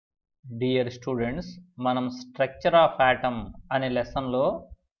Dear students, మనం structure of atom అనే లెసన్లో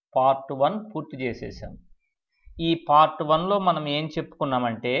పార్ట్ 1 పూర్తి చేసేసాం. ఈ పార్ట్ 1లో మనం ఏం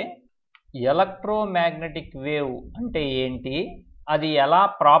చెప్పుకున్నామంటే ఎలక్ట్రోమాగ్నెటిక్ వేవ్ అంటే ఏంటి, అది ఎలా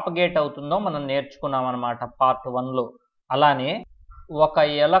ప్రాపగేట్ అవుతుందో మనం నేర్చుకున్నాం అన్నమాట పార్ట్ 1లో. అలానే ఒక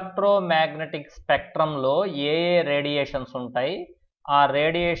ఎలక్ట్రోమాగ్నెటిక్ స్పెక్ట్రంలో ఏ రేడియేషన్స్ ఉంటాయి, ఆ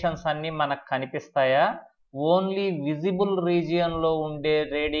రేడియేషన్స్ అన్నీ మనకు కనిపిస్తాయా, ఓన్లీ విజిబుల్ రీజియన్లో ఉండే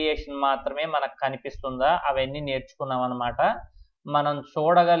రేడియేషన్ మాత్రమే మనకు కనిపిస్తుందా, అవన్నీ నేర్చుకున్నాం అన్నమాట. మనం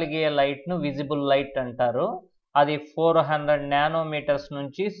చూడగలిగే లైట్ను విజిబుల్ లైట్ అంటారు. అది 400 నానోమీటర్స్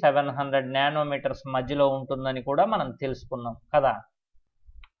నుంచి 700 నానోమీటర్స్ మధ్యలో ఉంటుందని కూడా మనం తెలుసుకున్నాం కదా.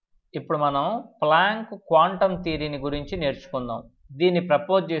 ఇప్పుడు మనం ప్లాంక్ క్వాంటమ్ థియరీని గురించి నేర్చుకుందాం. దీన్ని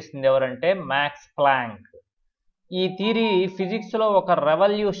ప్రపోజ్ చేసింది ఎవరంటే మ్యాక్స్ ప్లాంక్. ఈ థియరీ ఫిజిక్స్లో ఒక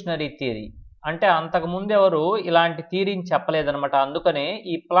రెవల్యూషనరీ థియరీ. అంటే అంతకుముందు ఎవరు ఇలాంటి థియరీని చెప్పలేదన్నమాట. అందుకనే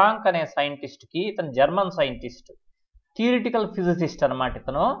ఈ ప్లాంక్ అనే సైంటిస్ట్కి, ఇతను జర్మన్ సైంటిస్ట్, థియరిటికల్ ఫిజిసిస్ట్ అనమాట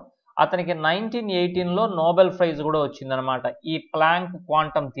ఇతను. అతనికి 1918లో నోబెల్ ప్రైజ్ కూడా వచ్చిందనమాట ఈ ప్లాంక్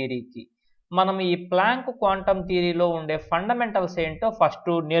క్వాంటమ్ థియరీకి. మనం ఈ ప్లాంక్ క్వాంటమ్ థియరీలో ఉండే ఫండమెంటల్స్ ఏంటో ఫస్ట్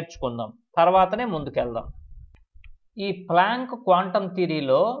నేర్చుకుందాం, తర్వాతనే ముందుకెళ్దాం. ఈ ప్లాంక్ క్వాంటమ్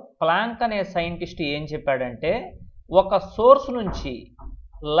థియరీలో ప్లాంక్ అనే సైంటిస్ట్ ఏం చెప్పాడంటే, ఒక సోర్స్ నుంచి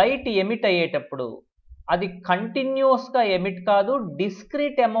లైట్ ఎమిట్ అయ్యేటప్పుడు అది కంటిన్యూస్గా ఎమిట్ కాదు,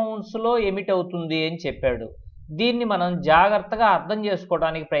 డిస్క్రీట్ అమౌంట్స్లో ఎమిట్ అవుతుంది అని చెప్పాడు. దీన్ని మనం జాగ్రత్తగా అర్థం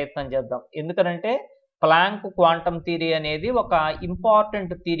చేసుకోవడానికి ప్రయత్నం చేద్దాం. ఎందుకంటే ప్లాంక్ క్వాంటమ్ థియరీ అనేది ఒక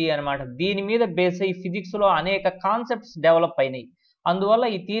ఇంపార్టెంట్ థియరీ అనమాట. దీని మీద బేస్ అయ్యి ఫిజిక్స్లో అనేక కాన్సెప్ట్స్ డెవలప్ అయినాయి. అందువల్ల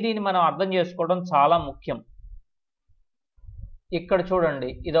ఈ థియరీని మనం అర్థం చేసుకోవడం చాలా ముఖ్యం. ఇక్కడ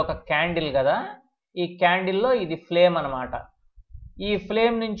చూడండి, ఇది ఒక క్యాండిల్ కదా. ఈ క్యాండిల్లో ఇది ఫ్లేమ్ అనమాట. ఈ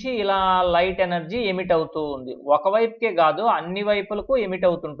ఫ్లేమ్ నుంచి ఇలా లైట్ ఎనర్జీ ఎమిట్ అవుతూ ఉంది. ఒకవైపుకే కాదు, అన్ని వైపులకు ఎమిట్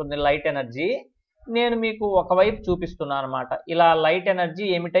అవుతుంటుంది లైట్ ఎనర్జీ. నేను మీకు ఒకవైపు చూపిస్తున్నాను అనమాట. ఇలా లైట్ ఎనర్జీ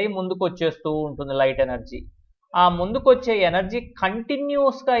ఎమిట్ అయ్యి ముందుకు వచ్చేస్తూ ఉంటుంది లైట్ ఎనర్జీ. ఆ ముందుకు వచ్చే ఎనర్జీ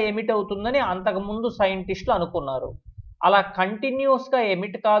కంటిన్యూస్గా ఎమిట్ అవుతుందని అంతకుముందు సైంటిస్టులు అనుకున్నారు. అలా కంటిన్యూస్గా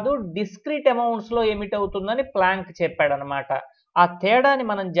ఎమిట్ కాదు, డిస్క్రీట్ అమౌంట్స్లో ఎమిట్ అవుతుందని ప్లాంక్ చెప్పాడనమాట. ఆ తేడాని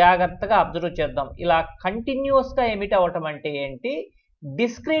మనం జాగ్రత్తగా అబ్జర్వ్ చేద్దాం. ఇలా కంటిన్యూస్గా ఎమిట్ అవ్వటం అంటే ఏంటి,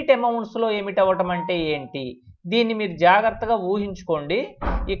 డిస్క్రీట్ అమౌంట్స్లో ఎమిట్ అవ్వటం అంటే ఏంటి, దీన్ని మీరు జాగ్రత్తగా ఊహించుకోండి.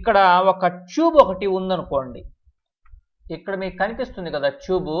 ఇక్కడ ఒక ట్యూబ్ ఒకటి ఉందనుకోండి. ఇక్కడ మీకు కనిపిస్తుంది కదా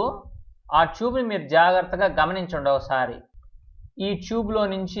ట్యూబు. ఆ ట్యూబ్ని మీరు జాగ్రత్తగా గమనించండి ఒకసారి. ఈ ట్యూబ్లో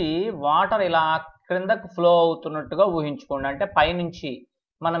నుంచి వాటర్ ఇలా క్రిందకు ఫ్లో అవుతున్నట్టుగా ఊహించుకోండి. అంటే పైనుంచి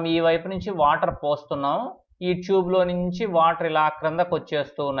మనం ఈ వైపు నుంచి వాటర్ పోస్తున్నాం, ఈ ట్యూబ్లో నుంచి వాటర్ ఇలా క్రిందకు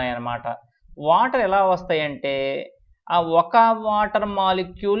వచ్చేస్తూ ఉన్నాయి అన్నమాట. వాటర్ ఎలా వస్తాయంటే, ఆ ఒక వాటర్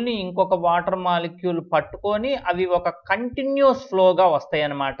మాలిక్యూల్ని ఇంకొక వాటర్ మాలిక్యూల్ పట్టుకొని అవి ఒక కంటిన్యూస్ ఫ్లోగా వస్తాయి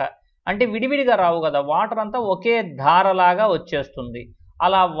అన్నమాట. అంటే విడివిడిగా రావు కదా, వాటర్ అంతా ఒకే ధారలాగా వచ్చేస్తుంది.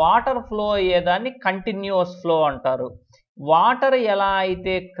 అలా వాటర్ ఫ్లో అయ్యేదాన్ని కంటిన్యూస్ ఫ్లో అంటారు. వాటర్ ఎలా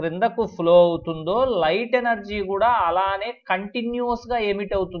అయితే క్రిందకు ఫ్లో అవుతుందో లైట్ ఎనర్జీ కూడా అలానే కంటిన్యూస్గా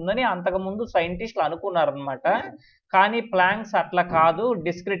ఎమిట్ అవుతుందని అంతకుముందు సైంటిస్టులు అనుకున్నారనమాట. కానీ ప్లాంక్స్ అట్లా కాదు,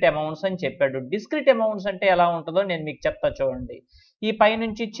 డిస్క్రీట్ అమౌంట్స్ అని చెప్పాడు. డిస్క్రీట్ అమౌంట్స్ అంటే ఎలా ఉంటుందో నేను మీకు చెప్తా చూడండి. ఈ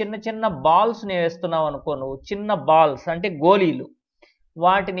పైనుంచి చిన్న చిన్న బాల్స్ని వేస్తున్నావు అనుకో నువ్వు, చిన్న బాల్స్ అంటే గోళీలు.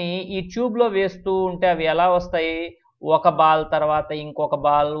 వాటిని ఈ ట్యూబ్లో వేస్తూ ఉంటే అవి ఎలా వస్తాయి, ఒక బాల్ తర్వాత ఇంకొక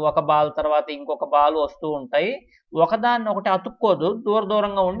బాల్, ఒక బాల్ తర్వాత ఇంకొక బాల్ వస్తూ ఉంటాయి. ఒకదాన్ని ఒకటి అతుక్కోదు,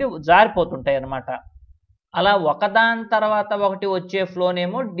 దూరంగా ఉండి జారిపోతుంటాయి అన్నమాట. అలా ఒకదాని తర్వాత ఒకటి వచ్చే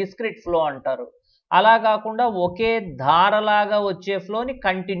ఫ్లోనేమో డిస్క్రీట్ ఫ్లో అంటారు. అలా కాకుండా ఒకే ధారలాగా వచ్చే ఫ్లోని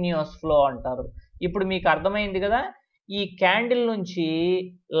కంటిన్యూస్ ఫ్లో అంటారు. ఇప్పుడు మీకు అర్థమైంది కదా. ఈ క్యాండిల్ నుంచి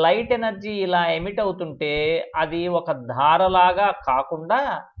లైట్ ఎనర్జీ ఇలా ఎమిట్ అవుతుంటే అది ఒక ధారలాగా కాకుండా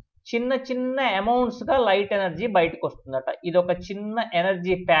చిన్న చిన్న అమౌంట్స్గా లైట్ ఎనర్జీ బయటకు వస్తుందట. ఇది ఒక చిన్న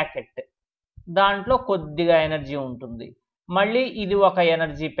ఎనర్జీ ప్యాకెట్, దాంట్లో కొద్దిగా ఎనర్జీ ఉంటుంది. మళ్ళీ ఇది ఒక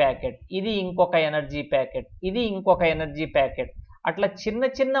ఎనర్జీ ప్యాకెట్, ఇది ఇంకొక ఎనర్జీ ప్యాకెట్, ఇది ఇంకొక ఎనర్జీ ప్యాకెట్. అట్లా చిన్న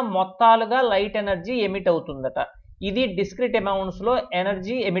చిన్న మొత్తాలుగా లైట్ ఎనర్జీ ఎమిట్ అవుతుందట. ఇది డిస్క్రీట్ అమౌంట్స్లో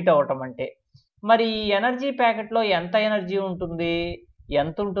ఎనర్జీ ఎమిట్ అవ్వటం అంటే. మరి ఈ ఎనర్జీ ప్యాకెట్లో ఎంత ఎనర్జీ ఉంటుంది,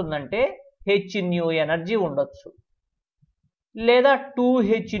 ఎంత ఉంటుందంటే hν ఎనర్జీ ఉండొచ్చు, లేదా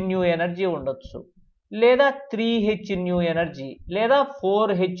 2hν ఎనర్జీ ఉండొచ్చు, లేదా 3hν ఎనర్జీ, లేదా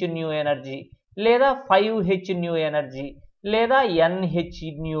 4hν ఎనర్జీ, లేదా 5hν ఎనర్జీ, లేదా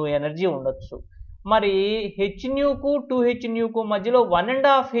nhν ఎనర్జీ ఉండొచ్చు. మరి hνకు 2hνకు మధ్యలో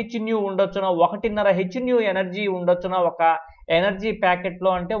 1.5 hν ఉండొచ్చునా, 1.5 hν ఎనర్జీ ఉండొచ్చునా ఒక ఎనర్జీ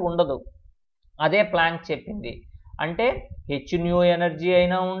ప్యాకెట్లో అంటే ఉండదు. అదే ప్లాంక్ చెప్పింది. అంటే hν ఎనర్జీ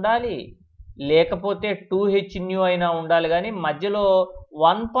అయినా ఉండాలి, లేకపోతే 2hν అయినా ఉండాలి, కానీ మధ్యలో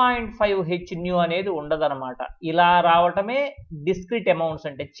 1.5 hν అనేది ఉండదన్నమాట. ఇలా రావటమే డిస్క్రీట్ అమౌంట్స్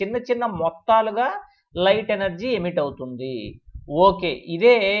అంటే చిన్న చిన్న మొత్తాలుగా లైట్ ఎనర్జీ ఎమిట్ అవుతుంది. ఓకే,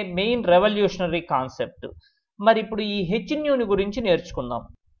 ఇదే మెయిన్ రెవల్యూషనరీ కాన్సెప్ట్. మరి ఇప్పుడు ఈ hν గురించి నేర్చుకుందాం.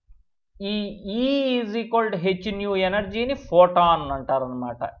 ఈ E is equal to hν ఎనర్జీని ఫోటాన్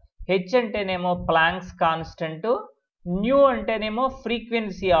అంటారనమాట. హెచ్ అంటేనేమో ప్లాంక్స్ కాన్స్టెంట్, న్యూ అంటేనేమో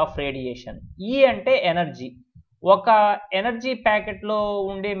ఫ్రీక్వెన్సీ ఆఫ్ రేడియేషన్, ఈ అంటే ఎనర్జీ. ఒక ఎనర్జీ ప్యాకెట్లో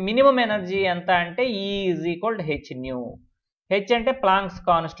ఉండే మినిమం ఎనర్జీ ఎంత అంటే E is equal to hν. H అంటే ప్లాంక్స్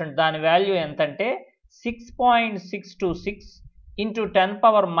కాన్స్టెంట్, దాని వాల్యూ ఎంత అంటే 6.626 ఇంటూ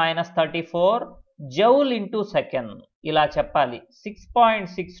 10⁻⁻34 జౌల్ ఇంటూ సెకండ్. ఇలా చెప్పాలి,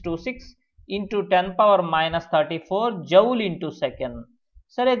 6.626 ఇంటూ 10⁻⁻34 జౌల్ ఇంటూ సెకండ్.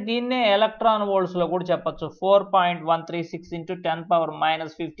 సరే, దీన్నే ఎలక్ట్రాన్ వోల్ట్స్లో కూడా చెప్పచ్చు. 4.136 ఇంటూ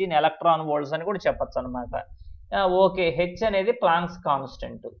 10⁻⁻15 ఎలక్ట్రాన్ వోల్ట్స్ అని కూడా చెప్పచ్చు అనమాట. ఓకే, హెచ్ అనేది ప్లాంక్స్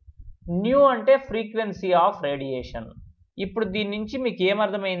కాన్స్టెంట్, న్యూ అంటే ఫ్రీక్వెన్సీ ఆఫ్ రేడియేషన్. ఇప్పుడు దీని నుంచి మీకు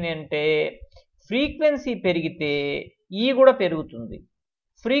ఏమర్థమైంది అంటే ఫ్రీక్వెన్సీ పెరిగితే ఈ కూడా పెరుగుతుంది,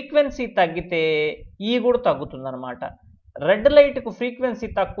 ఫ్రీక్వెన్సీ తగ్గితే ఈ కూడా తగ్గుతుంది అనమాట. రెడ్ లైట్కు ఫ్రీక్వెన్సీ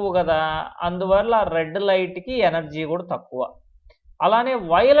తక్కువ కదా, అందువల్ల రెడ్ లైట్కి ఎనర్జీ కూడా తక్కువ. అలానే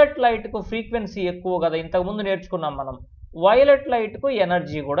వైలెట్ లైట్కు ఫ్రీక్వెన్సీ ఎక్కువ కదా, ఇంతకుముందు నేర్చుకున్నాం మనం. వైలెట్ లైట్కు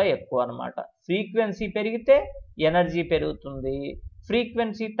ఎనర్జీ కూడా ఎక్కువ అనమాట. ఫ్రీక్వెన్సీ పెరిగితే ఎనర్జీ పెరుగుతుంది,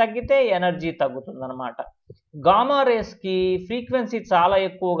 ఫ్రీక్వెన్సీ తగ్గితే ఎనర్జీ తగ్గుతుంది అనమాట. గామా రేస్కి ఫ్రీక్వెన్సీ చాలా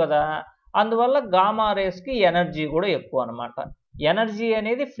ఎక్కువ కదా, అందువల్ల గామా రేస్కి ఎనర్జీ కూడా ఎక్కువ అనమాట. ఎనర్జీ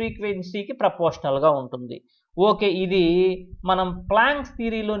అనేది ఫ్రీక్వెన్సీకి ప్రపోర్షనల్గా ఉంటుంది. ఓకే, ఇది మనం ప్లాంక్స్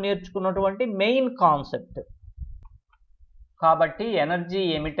థియరీలో నేర్చుకున్నటువంటి మెయిన్ కాన్సెప్ట్. కాబట్టి ఎనర్జీ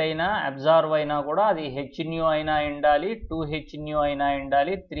ఎమిట్ అయినా అబ్జార్వ్ అయినా కూడా అది hν అయినా ఉండాలి, 2hν అయినా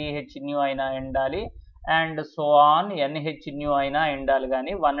ఉండాలి, 3hν అయినా ఉండాలి, అండ్ సో ఆన్ nhν అయినా ఉండాలి.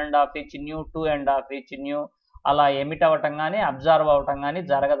 కానీ 1.5hν 2.5hν అలా ఎమిట్ అవ్వటం కానీ అబ్జార్వ్ అవ్వటం కానీ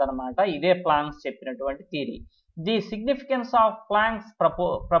జరగదనమాట. ఇదే ప్లాంక్స్ చెప్పినటువంటి theory. The significance of planks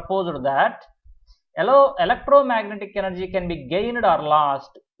proposed that electromagnetic energy can be gained or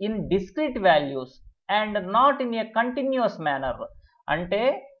lost in discrete values and not in a continuous manner. అంటే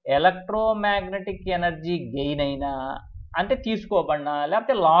ఎలక్ట్రోమాగ్నెటిక్ ఎనర్జీ గెయిన్ అయినా అంటే తీసుకోబడినా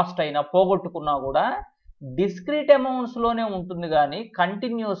లేకపోతే లాస్ట్ అయినా పోగొట్టుకున్నా కూడా డిస్క్రీట్ అమౌంట్స్లోనే ఉంటుంది కానీ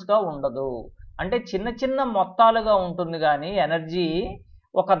కంటిన్యూస్గా ఉండదు. అంటే చిన్న చిన్న మొత్తాలుగా ఉంటుంది కానీ ఎనర్జీ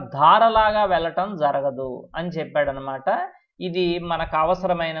ఒక ధారలాగా వెళ్ళటం జరగదు అని చెప్పాడనమాట. ఇది మనకు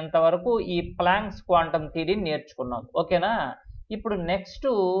అవసరమైనంత వరకు ఈ ప్లాంక్స్ క్వాంటమ్ థియరీని నేర్చుకున్నాం. ఓకేనా. ఇప్పుడు నెక్స్ట్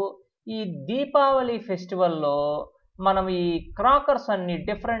ఈ దీపావళి ఫెస్టివల్లో మనం ఈ క్రాకర్స్ అన్ని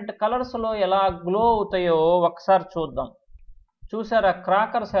డిఫరెంట్ కలర్స్లో ఎలా గ్లో అవుతాయో ఒకసారి చూద్దాం. చూసారా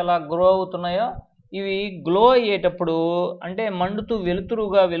క్రాకర్స్ ఎలా గ్లో అవుతున్నాయో? ఇవి గ్లో అయ్యేటప్పుడు అంటే మండుతూ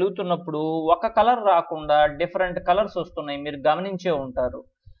వెలుతురుగా వెలుగుతున్నప్పుడు ఒక కలర్ రాకుండా డిఫరెంట్ కలర్స్ వస్తున్నాయి, మీరు గమనించే ఉంటారు.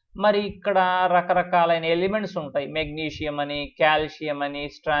 మరి ఇక్కడ రకరకాలైన ఎలిమెంట్స్ ఉంటాయి, మెగ్నీషియం అని, కాల్షియం అని,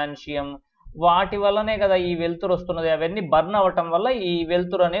 స్ట్రాన్షియం. వాటి వల్లనే కదా ఈ వెలుతురు వస్తున్నది. అవన్నీ బర్న్ అవ్వటం వల్ల ఈ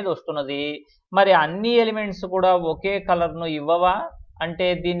వెలుతురు అనేది వస్తున్నది. మరి అన్ని ఎలిమెంట్స్ కూడా ఒకే కలర్ను ఇవ్వవా అంటే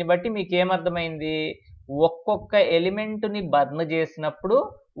దీన్ని బట్టి మీకు ఏమర్థమైంది? ఒక్కొక్క ఎలిమెంట్ని బర్న్ చేసినప్పుడు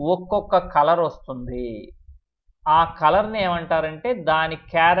ఒక్కొక్క కలర్ వస్తుంది. ఆ కలర్ని ఏమంటారంటే దాని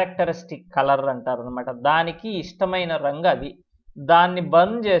క్యారెక్టరిస్టిక్ కలర్ అంటారు అనమాట. దానికి ఇష్టమైన రంగు అది. దాన్ని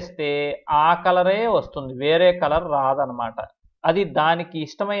బర్న్ చేస్తే ఆ కలరే వస్తుంది, వేరే కలర్ రాదనమాట. అది దానికి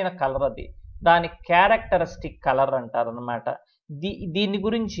ఇష్టమైన కలర్, అది దాని క్యారెక్టరిస్టిక్ కలర్ అంటారనమాట. దీని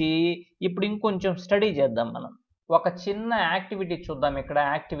గురించి ఇప్పుడు ఇంకొంచెం స్టడీ చేద్దాం మనం. ఒక చిన్న యాక్టివిటీ చూద్దాం. ఇక్కడ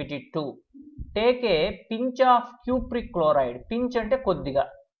activity 2, take a pinch of cupric chloride. Pinch అంటే కొద్దిగా.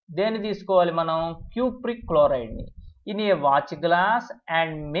 దేన్ని తీసుకోవాలి మనం? Cupric క్లోరైడ్ని. In a watch glass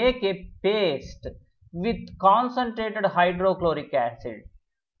and make a paste with concentrated hydrochloric acid.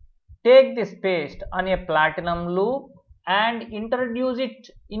 Take this paste on a platinum loop and introduce it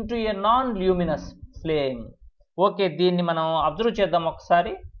into a non-luminous flame. Okay, దీన్ని మనం observe చేద్దాం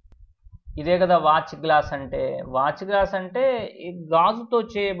ఒకసారి. ఇదే కదా వాచ్ గ్లాస్ అంటే. Watch glass అంటే గాజుతో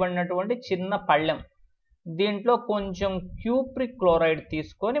చేయబడినటువంటి చిన్న పళ్ళెం. దీంట్లో కొంచెం క్యూప్రిక్ క్లోరైడ్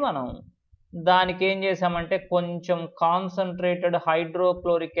తీసుకొని మనం దానికి ఏం చేసామంటే కొంచెం కాన్సన్ట్రేటెడ్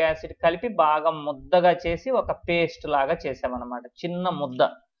హైడ్రోక్లోరిక్ యాసిడ్ కలిపి బాగా ముద్దగా చేసి ఒక పేస్ట్ లాగా చేసామన్నమాట, చిన్న ముద్ద.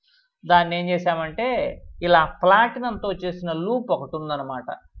 దాన్ని ఏం చేసామంటే ఇలా ప్లాటినంతో చేసిన లూప్ ఒకటి ఉందన్నమాట.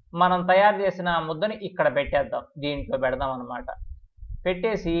 మనం తయారు చేసిన ముద్దని ఇక్కడ పెట్టేద్దాం, దీంట్లో పెడదాం అనమాట.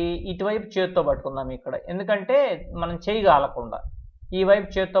 పెట్టేసి ఇటువైపు చేత్తో పట్టుకుందాం ఇక్కడ, ఎందుకంటే మనం చేయగలకుండా. ఈ వైపు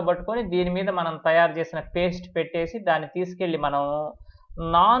చేత్తో పట్టుకొని దీని మీద మనం తయారు చేసిన పేస్ట్ పెట్టేసి దాన్ని తీసుకెళ్ళి మనం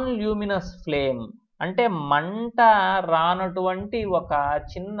నాన్ ల్యూమినస్ ఫ్లేమ్ అంటే మంట రానటువంటి ఒక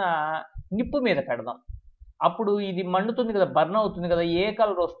చిన్న నిప్పు మీద పెడదాం. అప్పుడు ఇది మండుతుంది కదా, బర్న్ అవుతుంది కదా, ఏ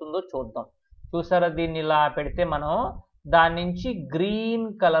కలర్ వస్తుందో చూద్దాం. చూసారా, దీన్ని ఇలా పెడితే మనం దాని నుంచి గ్రీన్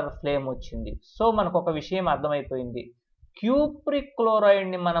కలర్ ఫ్లేమ్ వచ్చింది. సో మనకు ఒక విషయం అర్థమైపోయింది. క్యూప్రిక్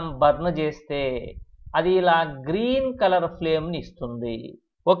క్లోరైడ్ని మనం బర్న్ చేస్తే అది ఇలా గ్రీన్ కలర్ ఫ్లేమ్ని ఇస్తుంది.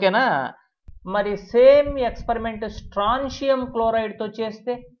 ఓకేనా? మరి సేమ్ ఎక్స్పెరిమెంట్ స్ట్రాన్షియం క్లోరైడ్తో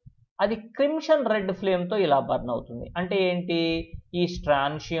చేస్తే అది క్రిమ్షన్ రెడ్ ఫ్లేమ్తో ఇలా బర్న్ అవుతుంది. అంటే ఏంటి, ఈ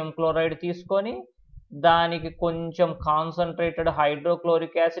స్ట్రాన్షియం క్లోరైడ్ తీసుకొని దానికి కొంచెం కాన్సన్ట్రేటెడ్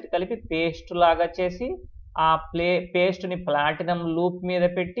హైడ్రోక్లోరిక్ యాసిడ్ కలిపి పేస్ట్ లాగా చేసి ఆ పేస్ట్ని ప్లాటినం లూప్ మీద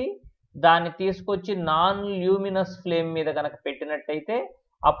పెట్టి దాన్ని తీసుకొచ్చి నాన్ ల్యూమినస్ ఫ్లేమ్ మీద కనుక పెట్టినట్టయితే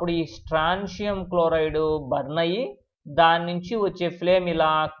అప్పుడు ఈ స్ట్రాన్షియం క్లోరైడ్ బర్న్ అయ్యి దాని నుంచి వచ్చే ఫ్లేమ్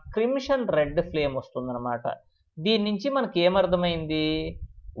ఇలా క్రిమ్షన్ రెడ్ ఫ్లేమ్ వస్తుందన్నమాట. దీని నుంచి మనకి ఏమర్థమైంది,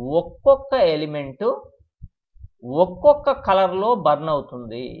 ఒక్కొక్క ఎలిమెంటు ఒక్కొక్క కలర్లో బర్న్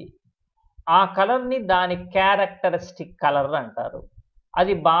అవుతుంది. ఆ కలర్ని దాని క్యారెక్టరిస్టిక్ కలర్ అంటారు.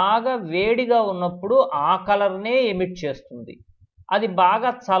 అది బాగా వేడిగా ఉన్నప్పుడు ఆ కలర్నే ఎమిట్ చేస్తుంది. అది బాగా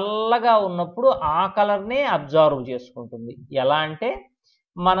చల్లగా ఉన్నప్పుడు ఆ కలర్నే అబ్జర్వ్ చేసుకుంటుంది. ఎలా అంటే,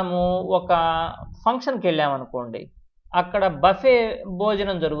 మనము ఒక ఫంక్షన్కి వెళ్ళామనుకోండి, అక్కడ బఫే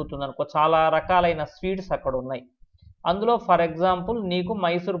భోజనం జరుగుతుంది అనుకో, చాలా రకాలైన స్వీట్స్ అక్కడ ఉన్నాయి. అందులో ఫర్ ఎగ్జాంపుల్ నీకు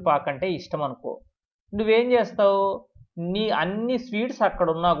మైసూర్ పాక్ అంటే ఇష్టం అనుకో, నువ్వేం చేస్తావు, నీ అన్ని స్వీట్స్ అక్కడ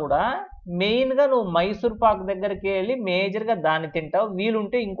ఉన్నా కూడా మెయిన్గా నువ్వు మైసూర్ పాక్ దగ్గరికి వెళ్ళి మేజర్గా దాన్ని తింటావు,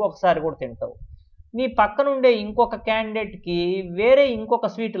 వీలుంటే ఇంకొకసారి కూడా తింటావు. నీ పక్కనుండే ఇంకొక క్యాండిడేట్కి వేరే ఇంకొక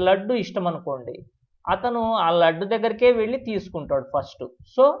స్వీట్ లడ్డు ఇష్టం అనుకోండి, అతను ఆ లడ్డు దగ్గరికే వెళ్ళి తీసుకుంటాడు ఫస్ట్.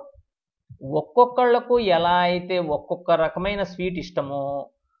 సో ఒక్కొక్కళ్ళకు ఎలా అయితే ఒక్కొక్క రకమైన స్వీట్ ఇష్టమో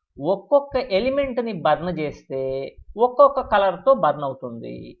ఒక్కొక్క ఎలిమెంట్ని బర్న్ చేస్తే ఒక్కొక్క కలర్తో బర్న్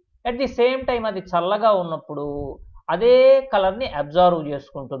అవుతుంది. అట్ ది సేమ్ టైం అది చల్లగా ఉన్నప్పుడు అదే కలర్ని అబ్జర్వ్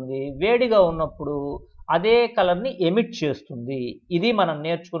చేసుకుంటుంది, వేడిగా ఉన్నప్పుడు అదే కలర్ని ఎమిట్ చేస్తుంది. ఇది మనం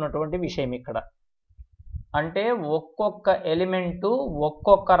నేర్చుకున్నటువంటి విషయం ఇక్కడ. అంటే ఒక్కొక్క ఎలిమెంటు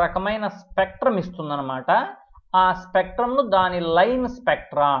ఒక్కొక్క రకమైన స్పెక్ట్రమ్ ఇస్తుందన్నమాట. ఆ స్పెక్ట్రమ్ను దాని లైన్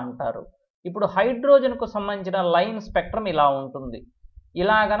స్పెక్ట్రా అంటారు. ఇప్పుడు హైడ్రోజన్కు సంబంధించిన లైన్ స్పెక్ట్రమ్ ఇలా ఉంటుంది.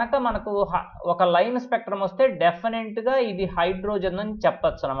 ఇలా గనక మనకు ఒక లైన్ స్పెక్ట్రమ్ వస్తే డెఫినెట్గా ఇది హైడ్రోజన్ అని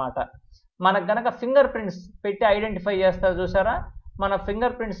చెప్పచ్చు అనమాట. మనకు గనక ఫింగర్ ప్రింట్స్ పెట్టి ఐడెంటిఫై చేస్తారు చూసారా, మన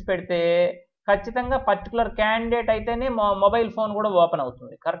ఫింగర్ ప్రింట్స్ పెడితే ఖచ్చితంగా పర్టికులర్ క్యాండిడేట్ అయితేనే మొబైల్ ఫోన్ కూడా ఓపెన్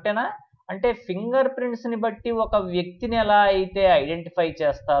అవుతుంది. కరెక్టేనా? అంటే ఫింగర్ ప్రింట్స్ని బట్టి ఒక వ్యక్తిని ఎలా అయితే ఐడెంటిఫై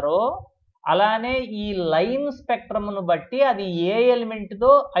చేస్తారో అలానే ఈ లైన్ స్పెక్ట్రమ్ను బట్టి అది ఏ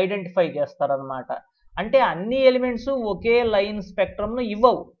ఎలిమెంట్తో ఐడెంటిఫై చేస్తారనమాట. అంటే అన్ని ఎలిమెంట్స్ ఒకే లైన్ స్పెక్ట్రమ్ను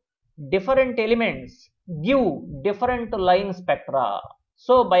ఇవ్వవు. Different elements give different line spectra.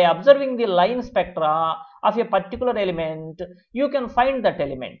 So by observing the line spectra of a particular element, you can find that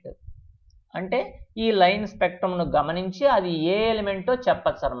element. అంటే ఈ లైన్ స్పెక్ట్రమ్ను గమనించి అది ఏ ఎలిమెంటో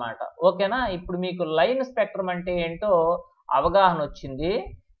చెప్పచ్చు అనమాట. ఓకేనా? ఇప్పుడు మీకు లైన్ స్పెక్ట్రమ్ అంటే ఏంటో అవగాహన వచ్చింది.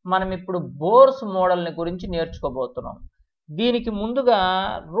 మనం ఇప్పుడు బోర్స్ మోడల్ని గురించి నేర్చుకోబోతున్నాం. దీనికి ముందుగా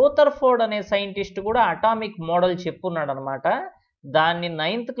రూథర్ఫోర్డ్ అనే సైంటిస్ట్ కూడా అటామిక్ మోడల్ చెప్పున్నాడు అనమాట. దాన్ని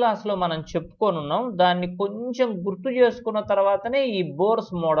 9th క్లాస్లో మనం చెప్పుకొనున్నాం. దాన్ని కొంచెం గుర్తు చేసుకున్న తర్వాతనే ఈ బోర్స్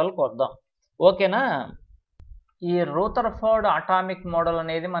మోడల్కి వద్దాం. ఓకేనా? ఈ రూథర్ఫోర్డ్ అటామిక్ మోడల్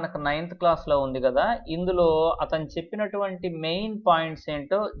అనేది మనకు 9th క్లాస్లో ఉంది కదా. ఇందులో అతను చెప్పినటువంటి మెయిన్ పాయింట్స్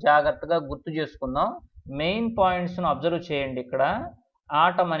ఏంటో జాగ్రత్తగా గుర్తు చేసుకుందాం. మెయిన్ పాయింట్స్ను అబ్జర్వ్ చేయండి. ఇక్కడ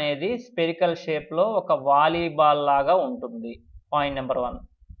ఆటమ్ అనేది స్పెరికల్ షేప్లో ఒక వాలీబాల్ లాగా ఉంటుంది. Point number 1.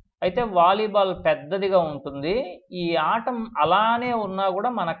 అయితే వాలీబాల్ పెద్దదిగా ఉంటుంది. ఈ ఆటం అలానే ఉన్నా కూడా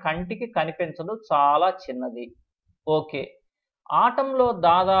మన కంటికి కనిపించదు, చాలా చిన్నది. ఓకే, ఆటంలో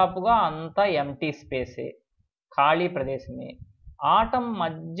దాదాపుగా అంతా ఎంటీ స్పేసే, ఖాళీ ప్రదేశమే. ఆటం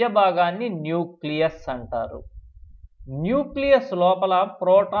మధ్య భాగాన్ని న్యూక్లియస్ అంటారు. న్యూక్లియస్ లోపల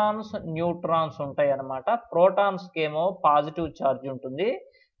ప్రోటాన్స్ న్యూట్రాన్స్ ఉంటాయి అన్నమాట. ప్రోటాన్స్కి ఏమో పాజిటివ్ ఛార్జ్ ఉంటుంది,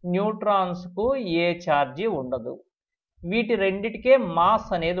 న్యూట్రాన్స్కు ఏ ఛార్జీ ఉండదు. వీటి రెండిటికే మాస్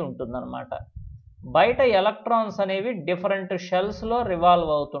అనేది ఉంటుందన్నమాట. బయట ఎలక్ట్రాన్స్ అనేవి డిఫరెంట్ షెల్స్లో రివాల్వ్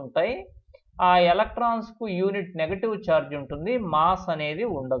అవుతుంటాయి. ఆ ఎలక్ట్రాన్స్కు యూనిట్ నెగటివ్ ఛార్జ్ ఉంటుంది, మాస్ అనేది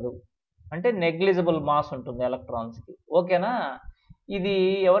ఉండదు. అంటే నెగ్లిజిబుల్ మాస్ ఉంటుంది ఎలక్ట్రాన్స్కి. ఓకేనా? ఇది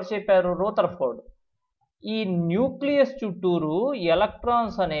ఎవరు చెప్పారు? రూథర్ఫోర్డ్. ఈ న్యూక్లియస్ చుట్టూరు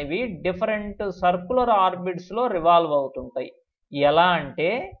ఎలక్ట్రాన్స్ అనేవి డిఫరెంట్ సర్కులర్ ఆర్బిట్స్లో రివాల్వ్ అవుతుంటాయి. ఎలా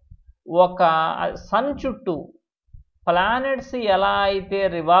అంటే ఒక సన్ చుట్టూ ప్లానెట్స్ ఎలా అయితే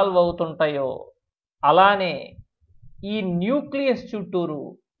రివాల్వ్ అవుతుంటాయో అలానే ఈ న్యూక్లియస్ చుట్టూరు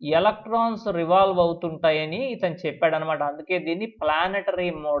ఎలక్ట్రాన్స్ రివాల్వ్ అవుతుంటాయని ఇతను చెప్పాడనమాట. అందుకే దీన్ని ప్లానెటరీ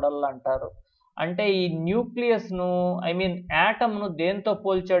మోడల్ అంటారు. అంటే ఈ న్యూక్లియస్ను యాటమ్ను దేంతో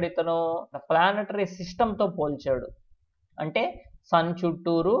పోల్చాడు ఇతను? ప్లానటరీ సిస్టంతో పోల్చాడు. అంటే సన్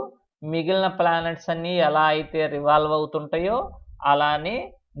చుట్టూరు మిగిలిన ప్లానెట్స్ అన్నీ ఎలా అయితే రివాల్వ్ అవుతుంటాయో అలానే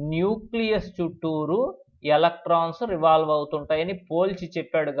న్యూక్లియస్ చుట్టూరు ఎలక్ట్రాన్స్ రివాల్వ్ అవుతుంటాయని పోల్చి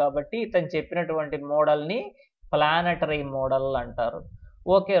చెప్పాడు. కాబట్టి ఇతను చెప్పినటువంటి మోడల్ని ప్లానటరీ మోడల్ అంటారు.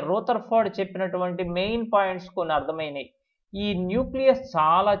 ఓకే, రూథర్ఫోర్డ్ చెప్పినటువంటి మెయిన్ పాయింట్స్ కొన్ని అర్థమైనాయి. ఈ న్యూక్లియస్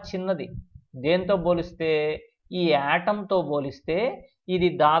చాలా చిన్నది. దేంతో పోలిస్తే? ఈ యాటంతో పోలిస్తే ఇది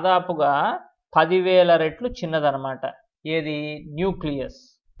దాదాపుగా 10,000 రెట్లు చిన్నదనమాట. ఏది? న్యూక్లియస్.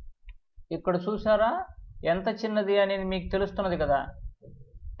 ఇక్కడ చూసారా ఎంత చిన్నది అనేది మీకు తెలుస్తున్నది కదా.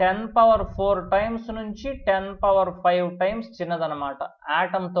 10⁴ టైమ్స్ నుంచి 10⁵ టైమ్స్ చిన్నదనమాట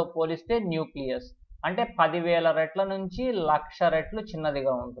యాటంతో పోలిస్తే న్యూక్లియస్. అంటే 10,000 రెట్ల నుంచి 1,00,000 రెట్లు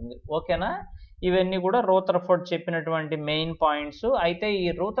చిన్నదిగా ఉంటుంది. ఓకేనా? ఇవన్నీ కూడా రూథర్ఫోర్డ్ చెప్పినటువంటి మెయిన్ పాయింట్స్. అయితే ఈ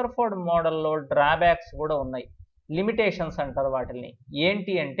రూథర్ఫోర్డ్ మోడల్లో డ్రాబ్యాక్స్ కూడా ఉన్నాయి, లిమిటేషన్స్ అంటారు వాటిని.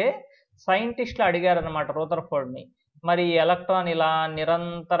 ఏంటి అంటే సైంటిస్టులు అడిగారనమాట రూథర్ఫోర్డ్ని, మరి ఎలక్ట్రాన్ ఇలా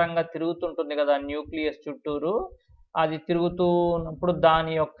నిరంతరంగా తిరుగుతుంటుంది కదా న్యూక్లియస్ చుట్టూరు, అది తిరుగుతూ ఉన్నప్పుడు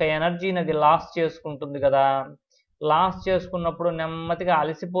దాని యొక్క ఎనర్జీని అది లాస్ చేసుకుంటుంది కదా. లాస్ చేసుకున్నప్పుడు నెమ్మదిగా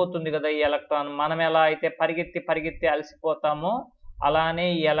అలసిపోతుంది కదా ఈ ఎలక్ట్రాన్. మనం ఎలా అయితే పరిగెత్తి అలసిపోతామో అలానే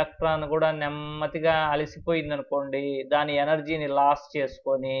ఈ ఎలక్ట్రాన్ కూడా నెమ్మదిగా అలసిపోయింది అనుకోండి, దాని ఎనర్జీని లాస్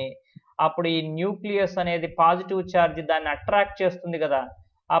చేసుకొని అప్పుడు ఈ న్యూక్లియస్ అనేది పాజిటివ్ ఛార్జ్ దాన్ని అట్రాక్ట్ చేస్తుంది కదా.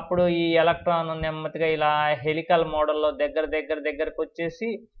 అప్పుడు ఈ ఎలక్ట్రాన్ నెమ్మదిగా ఇలా హెలికల్ మోడల్లో దగ్గరకు వచ్చేసి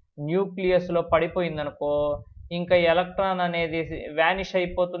న్యూక్లియస్లో పడిపోయింది అనుకో, ఇంకా ఎలక్ట్రాన్ అనేది వ్యానిష్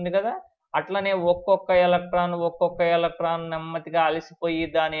అయిపోతుంది కదా. అట్లనే ఒక్కొక్క ఎలక్ట్రాన్ నెమ్మదిగా అలసిపోయి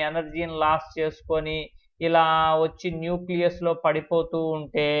దాని ఎనర్జీని లాస్ చేసుకొని ఇలా వచ్చి న్యూక్లియస్లో పడిపోతూ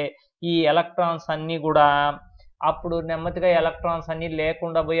ఉంటే ఈ ఎలక్ట్రాన్స్ అన్నీ కూడా అప్పుడు నెమ్మదిగా ఎలక్ట్రాన్స్ అన్నీ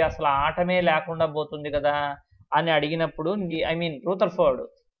లేకుండా పోయి అసలు ఆటమే లేకుండా పోతుంది కదా అని అడిగినప్పుడు రూథర్ఫోర్డ్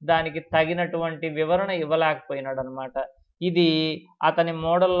దానికి తగినటువంటి వివరణ ఇవ్వలేకపోయినాడు అనమాట. ఇది అతని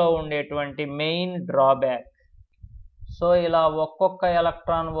మోడల్లో ఉండేటువంటి మెయిన్ డ్రాబ్యాక్. సో ఇలా ఒక్కొక్క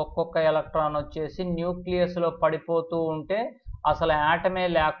ఎలక్ట్రాన్ వచ్చేసి న్యూక్లియస్లో పడిపోతూ ఉంటే అసలు ఆటమే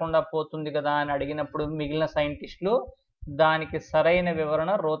లేకుండా పోతుంది కదా అని అడిగినప్పుడు మిగిలిన సైంటిస్టులు దానికి సరైన వివరణ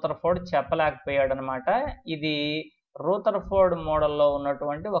రూథర్ఫోర్డ్ చెప్పలేకపోయాడు అనమాట. ఇది రూథర్ఫోర్డ్ మోడల్లో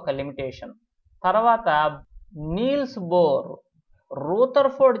ఉన్నటువంటి ఒక లిమిటేషన్. తర్వాత నీల్స్ బోర్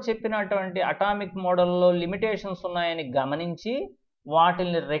రూథర్ఫోర్డ్ చెప్పినటువంటి అటామిక్ మోడల్లో లిమిటేషన్స్ ఉన్నాయని గమనించి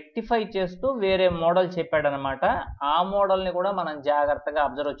వాటిని రెక్టిఫై చేస్తూ వేరే మోడల్ చెప్పాడనమాట. ఆ మోడల్ని కూడా మనం జాగ్రత్తగా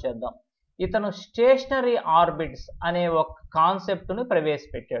అబ్జర్వ్ చేద్దాం. ఇతను స్టేషనరీ ఆర్బిట్స్ అనే ఒక కాన్సెప్ట్ను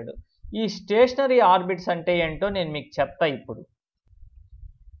ప్రవేశపెట్టాడు. ఈ స్టేషనరీ ఆర్బిట్స్ అంటే ఏంటో నేను మీకు చెప్తా ఇప్పుడు.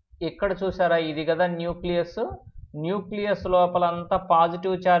 ఇక్కడ చూసారా, ఇది కదా న్యూక్లియస్ లోపలంతా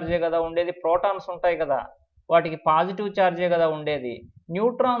పాజిటివ్ ఛార్జే కదా ఉండేది. ప్రోటాన్స్ ఉంటాయి కదా, వాటికి పాజిటివ్ ఛార్జే కదా ఉండేది.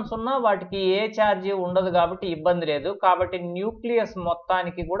 న్యూట్రాన్స్ ఉన్నా వాటికి ఏ ఛార్జీ ఉండదు కాబట్టి ఇబ్బంది లేదు. కాబట్టి న్యూక్లియస్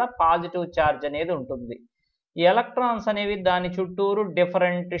మొత్తానికి కూడా పాజిటివ్ ఛార్జ్ అనేది ఉంటుంది. ఎలక్ట్రాన్స్ అనేవి దాని చుట్టూరు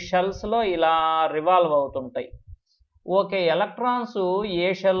డిఫరెంట్ షెల్స్లో ఇలా రివాల్వ్ అవుతుంటాయి. ఓకే, ఎలక్ట్రాన్స్ ఏ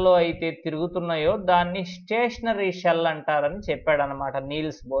షెల్లో అయితే తిరుగుతున్నాయో దాన్ని స్టేషనరీ షెల్ అంటారని చెప్పాడనమాట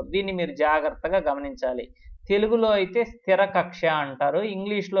నీల్స్ బోర్. దీన్ని మీరు జాగ్రత్తగా గమనించాలి. తెలుగులో అయితే స్థిర కక్ష అంటారు,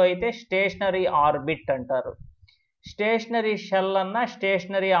 ఇంగ్లీష్లో అయితే స్టేషనరీ ఆర్బిట్ అంటారు. స్టేషనరీ షెల్ అన్నా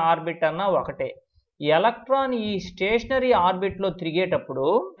స్టేషనరీ ఆర్బిట్ అన్నా ఒకటే. ఎలక్ట్రాన్ ఈ స్టేషనరీ ఆర్బిట్లో తిరిగేటప్పుడు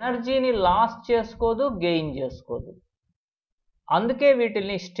ఎనర్జీని లాస్ చేసుకోదు, గెయిన్ చేసుకోదు. అందుకే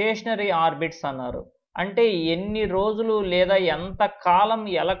వీటిని స్టేషనరీ ఆర్బిట్స్ అన్నారు. అంటే ఎన్ని రోజులు లేదా ఎంత కాలం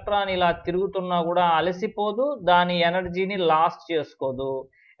ఎలక్ట్రాన్ ఇలా తిరుగుతున్నా కూడా అలసిపోదు, దాని ఎనర్జీని లాస్ చేసుకోదు.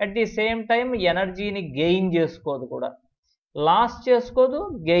 అట్ ది సేమ్ టైం ఎనర్జీని గెయిన్ చేసుకోదు కూడా. లాస్ చేసుకోదు,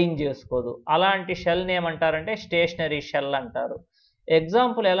 గెయిన్ చేసుకోదు. అలాంటి షెల్ని ఏమంటారంటే స్టేషనరీ షెల్ అంటారు.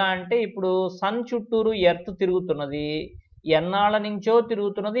 ఎగ్జాంపుల్ ఎలా అంటే, ఇప్పుడు సన్ చుట్టూరు ఎర్త్ తిరుగుతున్నది, ఎన్నాళ్ళ నుంచో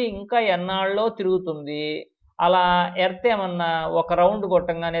తిరుగుతున్నది, ఇంకా ఎన్నాళ్ళలో తిరుగుతుంది. అలా ఎర్త్ ఏమన్నా ఒక రౌండ్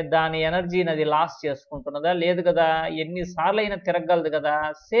కొట్టంగానే దాని ఎనర్జీని అది లాస్ చేసుకుంటున్నదా? లేదు కదా, ఎన్నిసార్లు అయినా తిరగలదు కదా.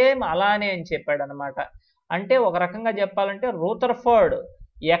 సేమ్ అలానే అని చెప్పాడు అనమాట. అంటే ఒక రకంగా చెప్పాలంటే రూథర్ఫోర్డ్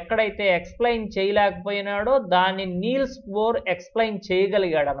ఎక్కడైతే ఎక్స్ప్లెయిన్ చేయలేకపోయినాడో దాన్ని నీల్స్ బోర్ ఎక్స్ప్లెయిన్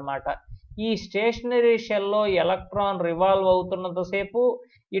చేయగలిగాడు అనమాట. ఈ stationery షెల్లో electron revolve అవుతున్నంతసేపు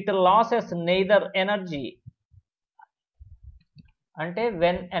it losses neither energy. అంటే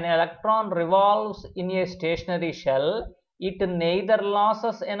when an electron revolves in a stationary shell, it neither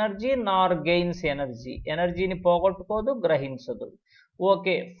losses energy nor gains energy. ఎనర్జీని పోగొట్టుకోదు, గ్రహించదు.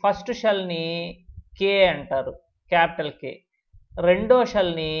 ఓకే, ఫస్ట్ షెల్ని కే అంటారు, క్యాపిటల్ కే. రెండో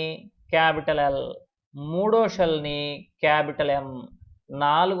షెల్ని క్యాపిటల్ ఎల్, మూడో షెల్ని capital M,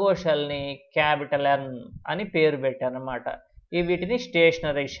 నాలుగో షెల్ని capital N అని పేరు పెట్టారనమాట. వీటిని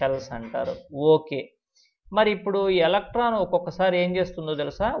స్టేషనరీ షెల్స్ అంటారు. ఓకే, మరి ఇప్పుడు ఎలక్ట్రాన్ ఒక్కొక్కసారి ఏం చేస్తుందో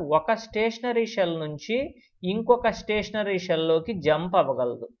తెలుసా? ఒక స్టేషనరీ షెల్ నుంచి ఇంకొక స్టేషనరీ షెల్లోకి జంప్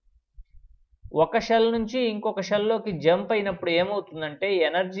అవ్వగలదు. ఒక షెల్ నుంచి ఇంకొక షెల్లోకి జంప్ అయినప్పుడు ఏమవుతుందంటే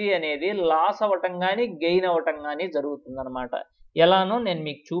ఎనర్జీ అనేది లాస్ అవ్వటం కానీ గెయిన్ అవ్వటం కానీ జరుగుతుందన్నమాట. ఎలానో నేను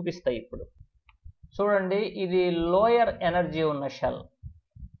మీకు చూపిస్తా ఇప్పుడు. చూడండి, ఇది లోయర్ ఎనర్జీ ఉన్న షెల్.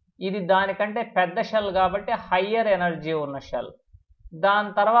 ఇది దానికంటే పెద్ద షెల్ కాబట్టి హయ్యర్ ఎనర్జీ ఉన్న షెల్. దాని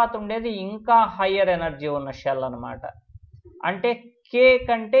తర్వాత ఉండేది ఇంకా హయ్యర్ ఎనర్జీ ఉన్న షెల్ అన్నమాట. అంటే K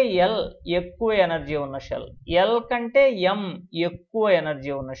కంటే L ఎక్కువ ఎనర్జీ ఉన్న షెల్, L కంటే M ఎక్కువ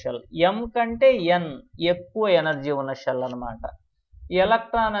ఎనర్జీ ఉన్న షెల్, M కంటే N ఎక్కువ ఎనర్జీ ఉన్న షెల్ అన్నమాట.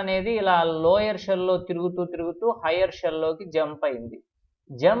 ఎలక్ట్రాన్ అనేది ఇలా లోయర్ షెల్లో తిరుగుతూ హయ్యర్ షెల్లోకి జంప్ అయింది.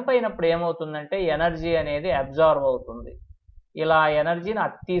 జంప్ అయినప్పుడు ఏమవుతుందంటే ఎనర్జీ అనేది అబ్జార్బ్ అవుతుంది. ఇలా ఎనర్జీని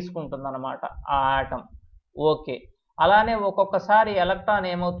అది తీసుకుంటుంది అన్నమాట ఆ ఆటం. ఓకే, అలానే ఒక్కొక్కసారి ఎలక్ట్రాన్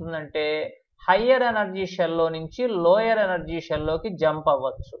ఏమవుతుందంటే హయ్యర్ ఎనర్జీ షెల్లో నుంచి లోయర్ ఎనర్జీ షెల్లోకి జంప్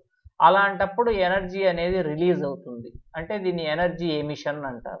అవ్వచ్చు. అలాంటప్పుడు ఎనర్జీ అనేది రిలీజ్ అవుతుంది. అంటే దీన్ని ఎనర్జీ ఎమిషన్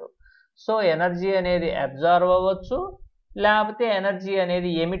అంటారు. సో ఎనర్జీ అనేది అబ్జార్బ్ అవ్వచ్చు, లేకపోతే ఎనర్జీ అనేది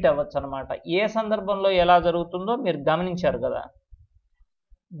ఎమిట్ అవ్వచ్చు అనమాట. ఏ సందర్భంలో ఎలా జరుగుతుందో మీరు గమనించారు కదా.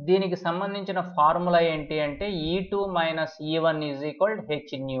 దీనికి సంబంధించిన ఫార్ములా ఏంటి అంటే E2 - E1 =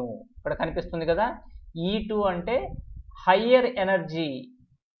 hν. ఇక్కడ కనిపిస్తుంది కదా. E2 అంటే హయ్యర్ ఎనర్జీ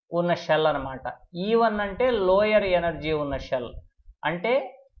ఉన్న షెల్ అనమాట. E1 అంటే లోయర్ ఎనర్జీ ఉన్న షెల్. అంటే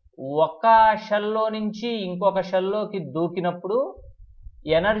ఒక షెల్లో నుంచి ఇంకొక షెల్లోకి దూకినప్పుడు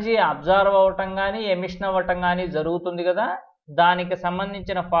ఎనర్జీ అబ్జార్బ్ అవ్వటం కానీ ఎమిషన్ అవ్వటం కానీ జరుగుతుంది కదా. దానికి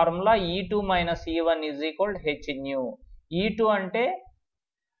సంబంధించిన formula E2 - E1 = hν. E2 అంటే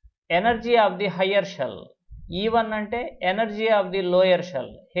energy of the higher shell, E1 అంటే energy of the lower shell,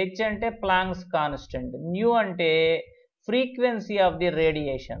 H అంటే ప్లాంక్స్ కాన్స్టెంట్, న్యూ అంటే ఫ్రీక్వెన్సీ ఆఫ్ ది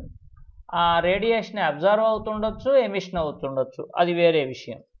రేడియేషన్. ఆ రేడియేషన్ అబ్జర్వ్ అవుతుండొచ్చు, ఎమిషన్ అవుతుండొచ్చు, అది వేరే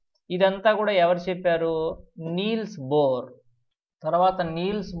విషయం. ఇదంతా కూడా ఎవరు చెప్పారు? Niels bore. తర్వాత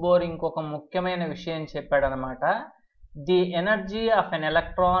నీల్స్ బోర్ ఇంకొక ముఖ్యమైన విషయం చెప్పాడనమాట. The energy of N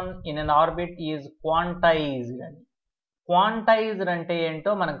electron in an orbit is quantised అని. క్వాంటైజ్డ్ అంటే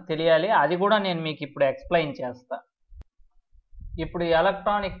ఏంటో మనకు తెలియాలి. అది కూడా నేను మీకు ఇప్పుడు ఎక్స్ప్లెయిన్ చేస్తా. ఇప్పుడు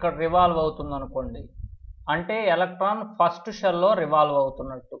ఎలక్ట్రాన్ ఇక్కడ రివాల్వ్ అవుతుంది అనుకోండి, అంటే ఎలక్ట్రాన్ ఫస్ట్ షెల్లో రివాల్వ్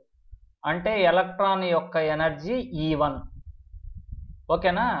అవుతున్నట్టు. అంటే ఎలక్ట్రాన్ యొక్క ఎనర్జీ E1.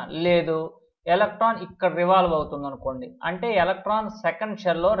 ఓకేనా? లేదు, ఎలక్ట్రాన్ ఇక్కడ రివాల్వ్ అవుతుంది అనుకోండి, అంటే ఎలక్ట్రాన్ సెకండ్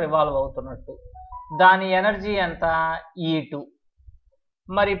షెల్లో రివాల్వ్ అవుతున్నట్టు. దాని ఎనర్జీ ఎంత? E2.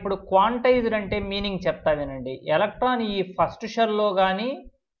 మరి ఇప్పుడు క్వాంటైజ్డ్ అంటే మీనింగ్ చెప్తా వినండి. ఎలక్ట్రాన్ ఈ ఫస్ట్ షెల్లో కానీ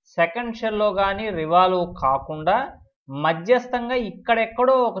సెకండ్ షెల్లో కానీ రివాల్వ్ కాకుండా మధ్యస్థంగా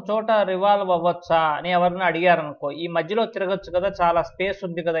ఇక్కడెక్కడో ఒక చోట రివాల్వ్ అవ్వచ్చా అని ఎవరిని అడిగారనుకో, ఈ మధ్యలో తిరగచ్చు కదా, చాలా స్పేస్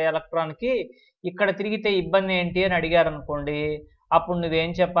ఉంది కదా ఎలక్ట్రాన్కి, ఇక్కడ తిరిగితే ఇబ్బంది ఏంటి అని అడిగారనుకోండి, అప్పుడు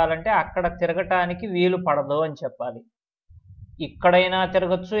నువ్వేం చెప్పాలంటే అక్కడ తిరగటానికి వీలు పడదు అని చెప్పాలి. ఇక్కడైనా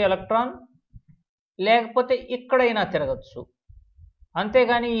తిరగచ్చు ఎలక్ట్రాన్, లేకపోతే ఇక్కడైనా తిరగచ్చు,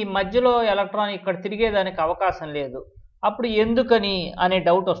 అంతేగాని ఈ మధ్యలో ఎలక్ట్రాన్ ఇక్కడ తిరిగేదానికి అవకాశం లేదు. అప్పుడు ఎందుకని అనే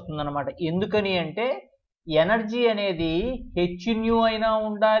డౌట్ వస్తుందన్నమాట. ఎందుకని అంటే ఎనర్జీ అనేది hν అయినా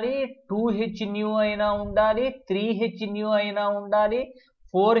ఉండాలి, 2hν అయినా ఉండాలి, 3hν అయినా ఉండాలి,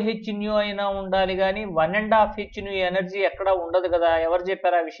 4hν అయినా ఉండాలి, కానీ 1.5hν ఎనర్జీ ఎక్కడ ఉండదు కదా. ఎవరు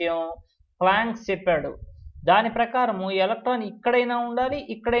చెప్పారు ఆ విషయం? ప్లాంక్ చెప్పాడు. దాని ప్రకారము ఎలక్ట్రాన్ ఇక్కడైనా ఉండాలి,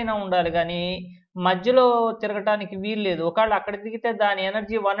 ఇక్కడైనా ఉండాలి, కానీ మధ్యలో తిరగటానికి వీలు లేదు. ఒకవేళ అక్కడ తిరిగితే దాని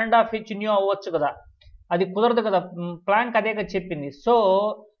ఎనర్జీ 1.5hν అవ్వచ్చు కదా, అది కుదరదు కదా. ప్లాంక్ అదే కదా చెప్పింది. సో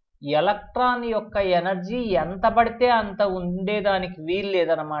ఎలక్ట్రాన్ యొక్క ఎనర్జీ ఎంత పడితే అంత ఉండేదానికి వీలు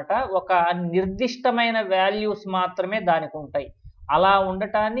లేదనమాట. ఒక నిర్దిష్టమైన వాల్యూస్ మాత్రమే దానికి ఉంటాయి. అలా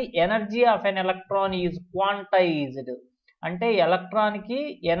ఉండటాన్ని energy of N electron is quantised. అంటే ఎలక్ట్రాన్కి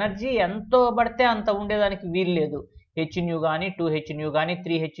ఎనర్జీ ఎంతో పడితే అంత ఉండేదానికి వీలు లేదు. hν కానీ 2hν కానీ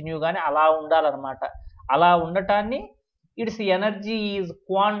 3hν కానీ అలా ఉండాలన్నమాట. అలా ఉండటాన్ని ఇట్స్ ఎనర్జీ ఈజ్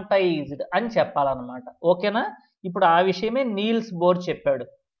క్వాంటైజ్డ్ అని చెప్పాలన్నమాట. ఓకేనా? ఇప్పుడు ఆ విషయమే నీల్స్ బోర్ చెప్పాడు.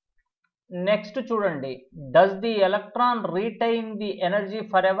 నెక్స్ట్ చూడండి, does the electron retain the energy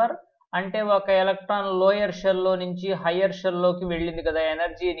for ever? అంటే ఒక ఎలక్ట్రాన్ లోయర్ షెల్లో నుంచి హయ్యర్ షెల్లోకి వెళ్ళింది కదా,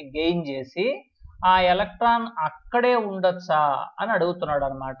 ఎనర్జీని గెయిన్ చేసి, ఆ ఎలక్ట్రాన్ అక్కడే ఉండొచ్చా అని అడుగుతున్నాడు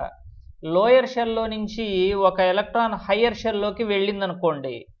అనమాట. లోయర్ షెల్లో నుంచి ఒక ఎలక్ట్రాన్ హయ్యర్ షెల్లోకి వెళ్ళింది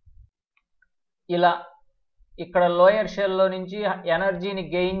అనుకోండి, ఇలా ఇక్కడ లోయర్ షెల్లో నుంచి ఎనర్జీని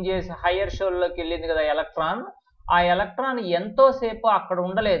గెయిన్ చేసి హయ్యర్ షెల్లోకి వెళ్ళింది కదా ఎలక్ట్రాన్, ఆ ఎలక్ట్రాన్ ఎంతోసేపు అక్కడ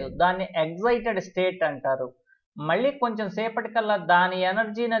ఉండలేదు, దాన్ని ఎగ్జైటెడ్ స్టేట్ అంటారు. మళ్ళీ కొంచెం సేపటికల్లా దాని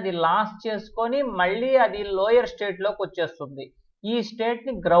ఎనర్జీని అది లాస్ చేసుకొని మళ్ళీ అది లోయర్ స్టేట్లోకి వచ్చేస్తుంది. ఈ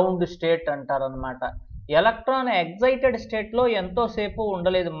స్టేట్ని గ్రౌండ్ స్టేట్ అంటారనమాట. ఎలక్ట్రాన్ ఎగ్జైటెడ్ స్టేట్లో ఎంతోసేపు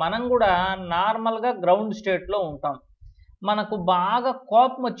ఉండలేదు. మనం కూడా నార్మల్గా గ్రౌండ్ స్టేట్లో ఉంటాం. మనకు బాగా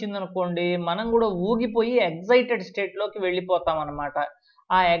కోపం వచ్చిందనుకోండి, మనం కూడా ఊగిపోయి ఎగ్జైటెడ్ స్టేట్లోకి వెళ్ళిపోతాం అనమాట.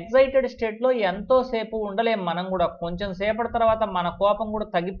 ఆ ఎగ్జైటెడ్ స్టేట్లో ఎంతోసేపు ఉండలేం. మనం కూడా కొంచెం సేపటి తర్వాత మన కోపం కూడా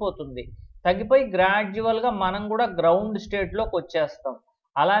తగ్గిపోతుంది. తగ్గిపోయి గ్రాడ్యువల్గా మనం కూడా గ్రౌండ్ స్టేట్లోకి వచ్చేస్తాం.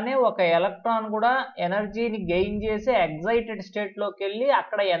 అలానే ఒక ఎలక్ట్రాన్ కూడా ఎనర్జీని గెయిన్ చేసి ఎగ్జైటెడ్ స్టేట్లోకి వెళ్ళి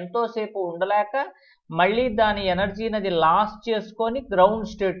అక్కడ ఎంతోసేపు ఉండలేక మళ్ళీ దాని ఎనర్జీని అది లాస్ చేసుకొని గ్రౌండ్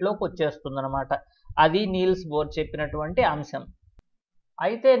స్టేట్లోకి వచ్చేస్తుంది అనమాట. అది నీల్స్ బోర్ చెప్పినటువంటి అంశం.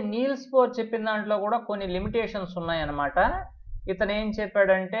 అయితే నీల్స్ బోర్ చెప్పిన దాంట్లో కూడా కొన్ని లిమిటేషన్స్ ఉన్నాయన్నమాట. ఇతను ఏం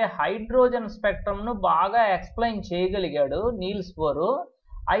చెప్పాడంటే హైడ్రోజన్ స్పెక్ట్రమ్ను బాగా ఎక్స్ప్లెయిన్ చేయగలిగాడు నీల్స్ బోర్.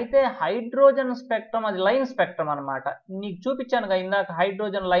 అయితే హైడ్రోజన్ స్పెక్ట్రమ్ అది లైన్ స్పెక్ట్రమ్ అనమాట. నీకు చూపించాను కదా ఇందాక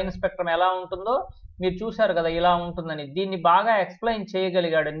హైడ్రోజన్ లైన్ స్పెక్ట్రమ్ ఎలా ఉంటుందో మీరు చూశారు కదా ఇలా ఉంటుందని. దీన్ని బాగా ఎక్స్ప్లెయిన్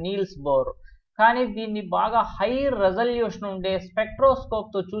చేయగలిగాడు నీల్స్ బోర్. కానీ దీన్ని బాగా హై రెజల్యూషన్ ఉండే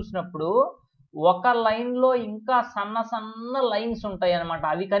స్పెక్ట్రోస్కోప్తో చూసినప్పుడు ఒక లైన్లో ఇంకా సన్న సన్న లైన్స్ ఉంటాయి అన్నమాట.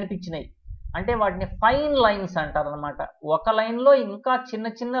 అవి కనిపించినాయి. అంటే వాటిని ఫైన్ లైన్స్ అంటారు అనమాట. ఒక లైన్లో ఇంకా చిన్న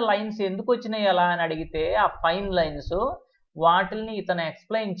చిన్న లైన్స్ ఎందుకు వచ్చినాయి అలా అని అడిగితే ఆ ఫైన్ లైన్స్ వాటిల్ని ఇతను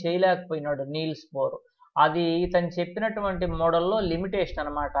ఎక్స్ప్లెయిన్ చేయలేకపోయినాడు నీల్స్ బోర్. అది ఇతను చెప్పినటువంటి మోడల్లో లిమిటేషన్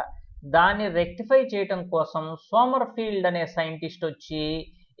అనమాట. దాన్ని రెక్టిఫై చేయటం కోసం సోమర్ఫీల్డ్ అనే సైంటిస్ట్ వచ్చి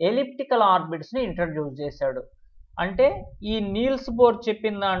ఎలిప్టికల్ ఆర్బిట్స్ని ఇంట్రడ్యూస్ చేశాడు. అంటే ఈ నీల్స్ బోర్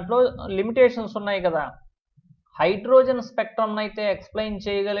చెప్పిన దాంట్లో లిమిటేషన్స్ ఉన్నాయి కదా. హైడ్రోజన్ స్పెక్ట్రమ్ అయితే ఎక్స్ప్లెయిన్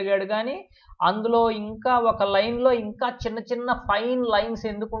చేయగలిగాడు, కానీ అందులో ఇంకా ఒక లైన్లో ఇంకా చిన్న చిన్న ఫైన్ లైన్స్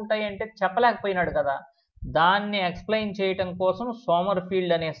ఎందుకు ఉంటాయి అంటే చెప్పలేకపోయినాడు కదా. దాన్ని ఎక్స్ప్లెయిన్ చేయటం కోసం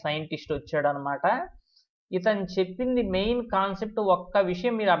సోమర్ఫీల్డ్ అనే సైంటిస్ట్ వచ్చాడు అనమాట. ఇతను చెప్పింది మెయిన్ కాన్సెప్ట్ ఒక్క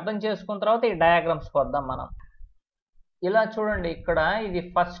విషయం మీరు అర్థం చేసుకున్న తర్వాత ఈ డయాగ్రామ్స్కి వద్దాం మనం. ఇలా చూడండి, ఇక్కడ ఇది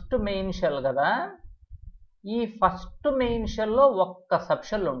ఫస్ట్ మెయిన్ షెల్ కదా. ఈ ఫస్ట్ మెయిన్ షెల్లో ఒక్క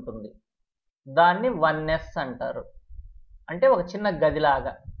సబ్షెల్ ఉంటుంది. దాన్ని 1s అంటారు, అంటే ఒక చిన్న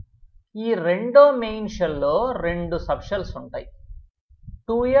గదిలాగా. ఈ రెండో మెయిన్ షెల్లో 2 సబ్షెల్స్ ఉంటాయి.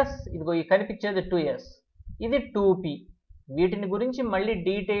 2s, ఇదిగో ఈ కనిపించేది 2s, ఇది 2p. వీటిని గురించి మళ్ళీ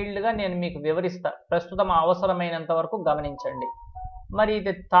డీటెయిల్డ్గా నేను మీకు వివరిస్తా, ప్రస్తుతం అవసరమైనంత వరకు గమనించండి. మరి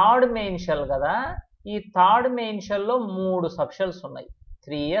ఇది థర్డ్ మెయిన్ షెల్ కదా. ఈ థర్డ్ మెయిన్ షెల్లో 3 సబ్షెల్స్ ఉన్నాయి.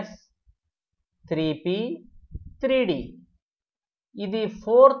 3s, 3p, 3d. ఇది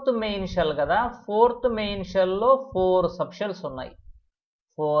ఫోర్త్ మెయిన్ షెల్ కదా. ఫోర్త్ మెయిన్ షెల్లో 4 సబ్షెల్స్ ఉన్నాయి.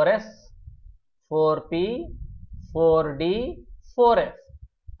 4s, 4p, 4d, 4f.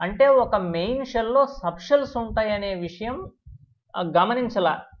 అంటే ఒక మెయిన్ షెల్లో సబ్షెల్స్ ఉంటాయనే విషయం గమనించాల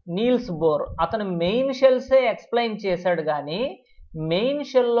నీల్స్ బోర్. అతను మెయిన్ షెల్సే ఎక్స్ప్లెయిన్ చేశాడు, కానీ మెయిన్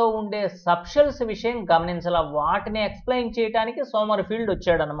షెల్లో ఉండే సబ్షెల్స్ విషయం గమనించాల. వాటిని ఎక్స్ప్లెయిన్ చేయడానికి సోమర్ఫీల్డ్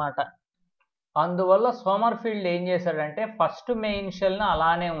వచ్చాడనమాట. అందువల్ల సోమర్ఫీల్డ్ ఏం చేశాడంటే ఫస్ట్ మెయిన్ షెల్ని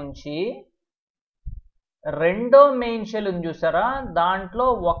అలానే ఉంచి రెండో మెయిన్ షెల్ చూసారా, దాంట్లో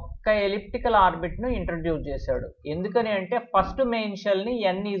ఒక్క ఎలిప్టికల్ ఆర్బిట్ను ఇంట్రడ్యూస్ చేశాడు. ఎందుకని అంటే ఫస్ట్ మెయిన్ షెల్ని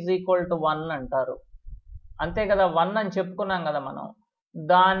n=1 అంటారు, అంతే కదా. 1 అని చెప్పుకున్నాం కదా మనం.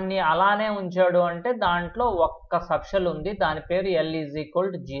 దాన్ని అలానే ఉంచాడు అంటే దాంట్లో ఒక్క సబ్షెల్ ఉంది, దాని పేరు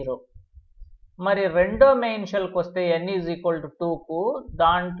l=0. మరి రెండో మెయిన్ షెల్కి వస్తే n=2కు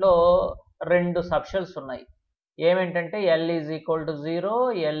దాంట్లో 2 సబ్షెల్స్ ఉన్నాయి. ఏమేంటంటే l=0,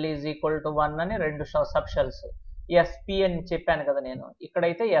 l=1 అని 2 సబ్షెల్స్. sp అని చెప్పాను కదా నేను,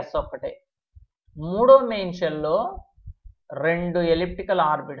 ఇక్కడైతే s ఒక్కటే. మూడో మెయిన్ షెల్లో 2 ఎలిప్టికల్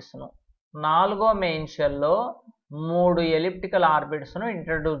ఆర్బిట్స్ను, నాలుగో మెయిన్ షెల్లో 3 ఎలిప్టికల్ ఆర్బిట్స్ను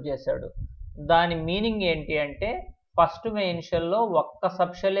ఇంట్రడ్యూస్ చేశాడు. దాని మీనింగ్ ఏంటి అంటే ఫస్ట్ మెయిన్ షెల్లో ఒక్క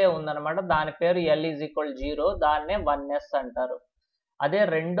సబ్షెలే ఉందన్నమాట, దాని పేరు l=0, దాన్నే 1s అంటారు. అదే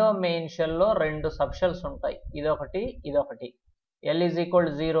రెండో మెయిన్ షెల్లో 2 సబ్షెల్స్ ఉంటాయి, ఇదొకటి ఇదొకటి.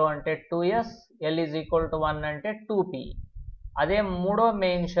 l=0 అంటే 2s, l=1 అంటే 2p. అదే మూడో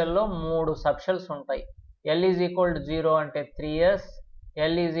మెయిన్ షెల్లో 3 సబ్షెల్స్ ఉంటాయి. l=0 అంటే 3s,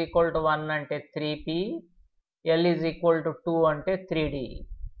 l=1 అంటే 3p, l=2 అంటే 3d.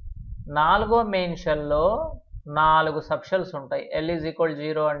 నాలుగో మెయిన్ షెల్లో 4 సబ్షెల్స్ ఉంటాయి.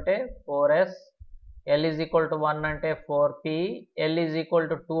 l=0 అంటే 4s, l=1 అంటే 4p,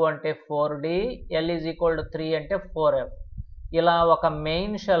 l=2 అంటే 4d, l=3 అంటే 4f. ఇలా ఒక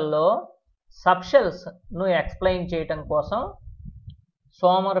మెయిన్ షెల్లో సబ్షెల్స్ను ఎక్స్ప్లెయిన్ చేయటం కోసం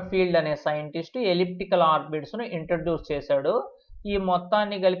సోమర్ఫీల్డ్ అనే సైంటిస్ట్ ఎలిప్టికల్ ఆర్బిట్స్ను ఇంట్రడ్యూస్ చేశాడు. ఈ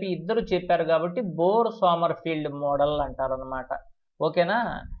మొత్తాన్ని కలిపి ఇద్దరు చెప్పారు కాబట్టి బోర్ సోమర్ఫీల్డ్ మోడల్ అంటారనమాట. ఓకేనా.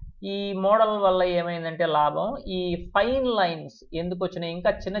 ఈ మోడల్ వల్ల ఏమైందంటే లాభం, ఈ ఫైన్ లైన్స్ ఎందుకు వచ్చినాయి,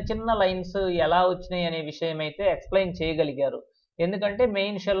 ఇంకా చిన్న చిన్న లైన్స్ ఎలా వచ్చినాయి అనే విషయం అయితే ఎక్స్ప్లెయిన్ చేయగలిగారు. ఎందుకంటే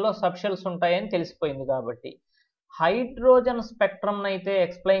మెయిన్ షెల్లో సబ్ షెల్స్ ఉంటాయని తెలిసిపోయింది కాబట్టి. హైడ్రోజన్ స్పెక్ట్రమ్ అయితే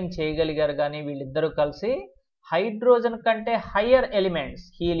ఎక్స్ప్లెయిన్ చేయగలిగారు, కానీ వీళ్ళిద్దరూ కలిసి హైడ్రోజన్ కంటే higher elements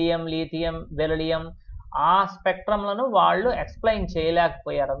helium, lithium, beryllium ఆ స్పెక్ట్రమ్లను వాళ్ళు ఎక్స్ప్లెయిన్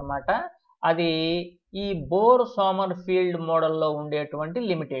చేయలేకపోయారన్నమాట. అది ఈ బోర్ సోమర్ ఫీల్డ్ మోడల్లో ఉండేటువంటి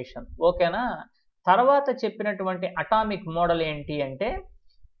లిమిటేషన్. ఓకేనా. తర్వాత చెప్పినటువంటి అటామిక్ మోడల్ ఏంటి అంటే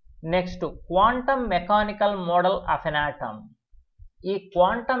next quantum mechanical model of N atom. ఈ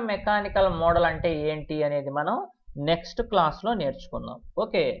క్వాంటమ్ మెకానికల్ మోడల్ అంటే ఏంటి అనేది మనం నెక్స్ట్ క్లాస్లో నేర్చుకుందాం.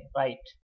 Okay, right.